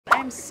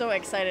I'm so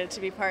excited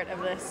to be part of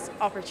this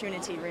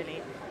opportunity,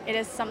 really. It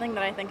is something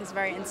that I think is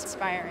very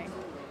inspiring,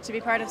 to be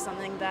part of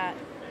something that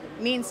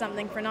means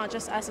something for not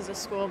just us as a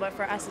school, but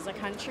for us as a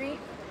country,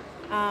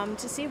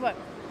 to see what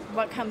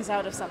comes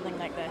out of something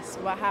like this,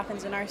 what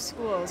happens in our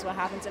schools, what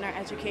happens in our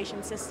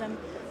education system,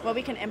 what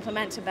we can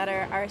implement to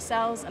better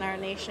ourselves and our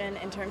nation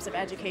in terms of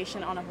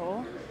education on a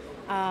whole.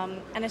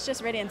 And it's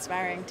just really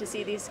inspiring to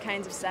see these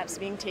kinds of steps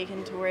being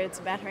taken towards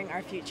bettering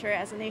our future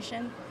as a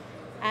nation.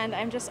 And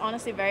I'm just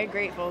honestly very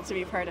grateful to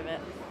be part of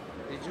it.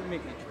 Did you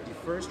make the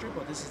first trip,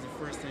 or this is the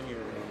first time you're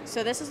going?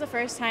 So this is the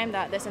first time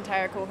that this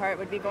entire cohort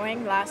would be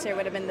going. Last year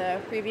would have been the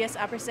previous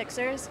upper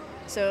sixers.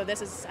 So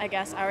this is, I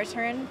guess, our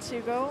turn to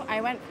go. I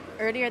went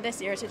earlier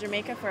this year to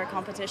Jamaica for a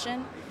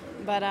competition,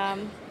 but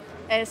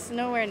it's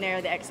nowhere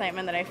near the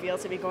excitement that I feel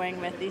to be going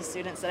with these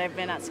students that I've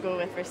been at school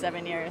with for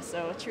 7 years.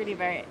 So truly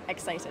very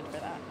excited for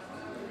that.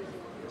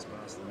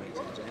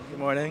 Good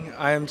morning,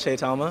 I am Che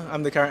Talma.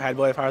 I'm the current head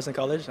boy of Harrison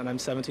College and I'm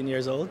 17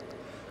 years old.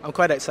 I'm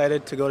quite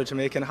excited to go to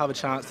Jamaica and have a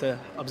chance to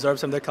observe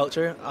some of their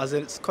culture, as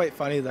it's quite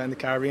funny that in the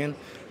Caribbean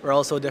we're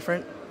all so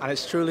different, and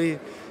it's truly,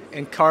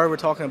 in CAR we're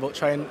talking about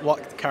trying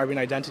what Caribbean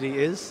identity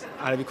is,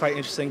 and it'd be quite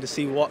interesting to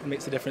see what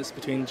makes the difference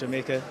between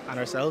Jamaica and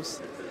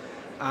ourselves.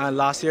 And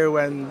last year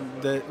when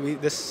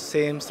this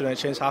same student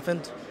exchange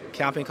happened,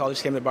 Camping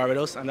College came to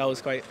Barbados, and that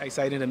was quite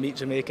exciting to meet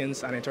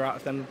Jamaicans and interact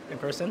with them in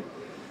person.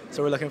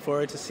 So we're looking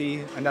forward to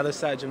see another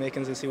set of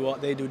Jamaicans and see what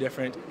they do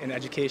different in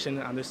education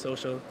and their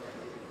social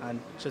and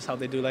just how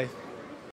they do life.